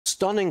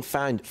stunning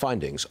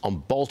findings on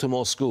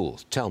Baltimore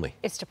schools. Tell me.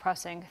 It's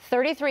depressing.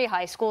 33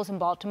 high schools in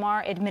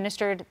Baltimore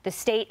administered the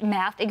state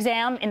math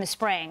exam in the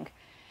spring.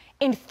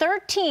 In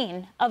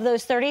 13 of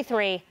those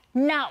 33,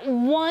 not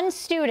one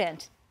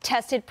student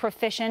tested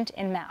proficient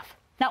in math.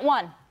 Not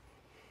one.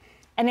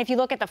 And if you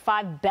look at the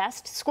 5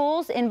 best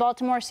schools in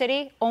Baltimore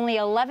City, only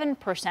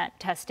 11%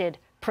 tested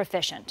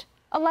proficient.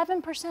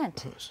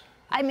 11%.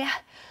 I mean,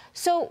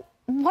 so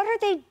what are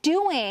they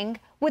doing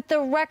with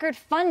the record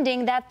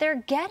funding that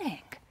they're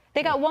getting?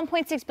 They got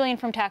 $1.6 billion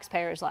from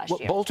taxpayers last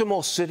year.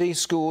 Baltimore City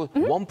School,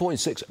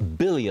 $1.6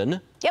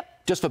 billion.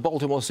 Yep. Just for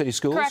Baltimore City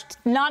schools? Correct.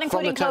 Not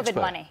including COVID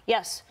money.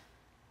 Yes.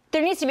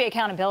 There needs to be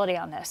accountability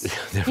on this.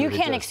 You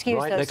can't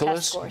excuse those Nicholas?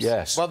 test scores.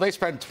 Yes. Well, they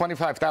spend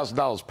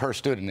 $25,000 per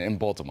student in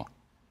Baltimore.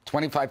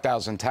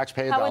 $25,000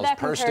 taxpayer dollars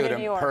per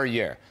student per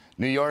year.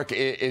 New York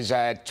is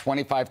at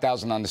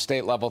 $25,000 on the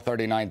state level,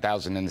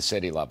 $39,000 in the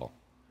city level.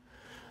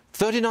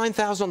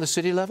 $39,000 on the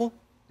city level?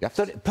 Yes.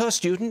 Per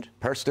student?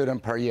 Per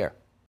student per year.